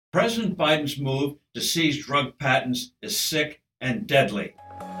President Biden's move to seize drug patents is sick and deadly.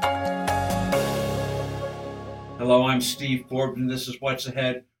 Hello, I'm Steve Forbes, and this is What's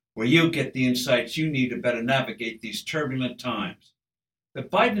Ahead, where you get the insights you need to better navigate these turbulent times. The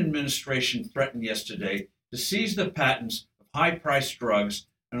Biden administration threatened yesterday to seize the patents of high-priced drugs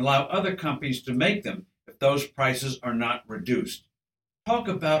and allow other companies to make them if those prices are not reduced. Talk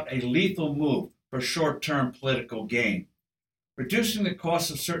about a lethal move for short-term political gain. Reducing the cost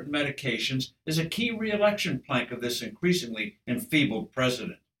of certain medications is a key re-election plank of this increasingly enfeebled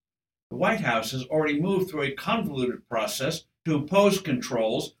president. The White House has already moved through a convoluted process to impose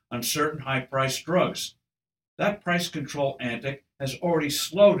controls on certain high-priced drugs. That price control antic has already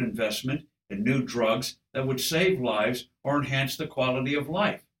slowed investment in new drugs that would save lives or enhance the quality of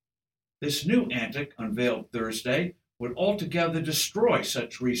life. This new antic, unveiled Thursday, would altogether destroy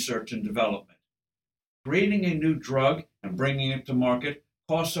such research and development. Creating a new drug and bringing it to market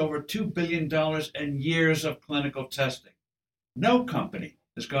costs over $2 billion and years of clinical testing. No company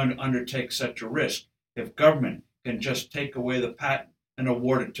is going to undertake such a risk if government can just take away the patent and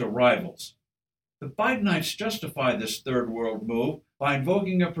award it to rivals. The Bidenites justify this third world move by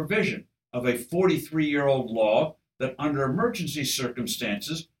invoking a provision of a 43-year-old law that under emergency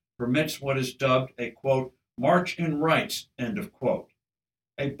circumstances permits what is dubbed a, quote, march in rights, end of quote.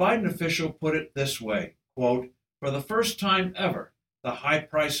 A Biden official put it this way, quote, for the first time ever, the high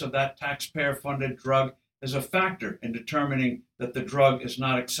price of that taxpayer-funded drug is a factor in determining that the drug is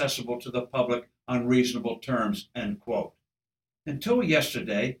not accessible to the public on reasonable terms, end quote. Until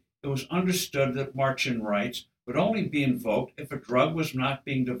yesterday, it was understood that march in rights would only be invoked if a drug was not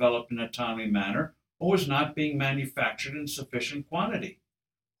being developed in a timely manner or was not being manufactured in sufficient quantity.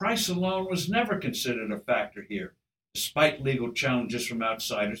 Price alone was never considered a factor here, despite legal challenges from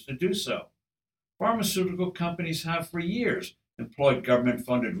outsiders to do so. Pharmaceutical companies have for years employed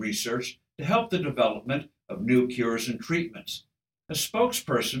government-funded research to help the development of new cures and treatments. A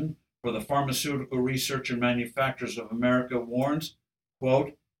spokesperson for the Pharmaceutical Research and Manufacturers of America warns,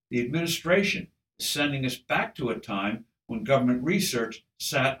 quote, the administration is sending us back to a time when government research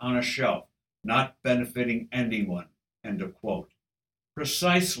sat on a shelf, not benefiting anyone, end of quote.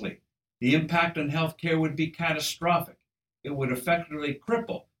 Precisely. The impact on healthcare would be catastrophic. It would effectively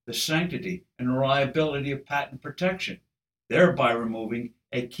cripple the sanctity and reliability of patent protection, thereby removing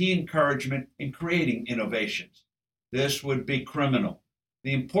a key encouragement in creating innovations. This would be criminal.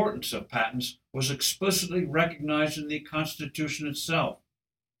 The importance of patents was explicitly recognized in the Constitution itself.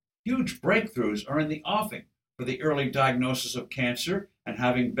 Huge breakthroughs are in the offing for the early diagnosis of cancer and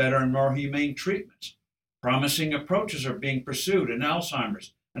having better and more humane treatments. Promising approaches are being pursued in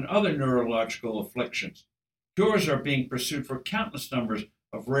Alzheimer's and other neurological afflictions. Cures are being pursued for countless numbers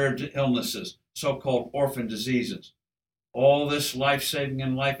of rare illnesses, so-called orphan diseases. All this life-saving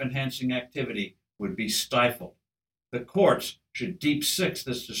and life-enhancing activity would be stifled. The courts should deep six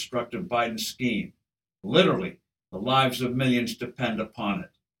this destructive Biden scheme. Literally, the lives of millions depend upon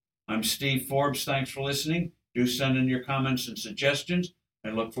it. I'm Steve Forbes. Thanks for listening. Do send in your comments and suggestions. I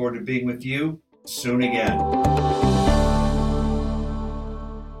look forward to being with you soon again.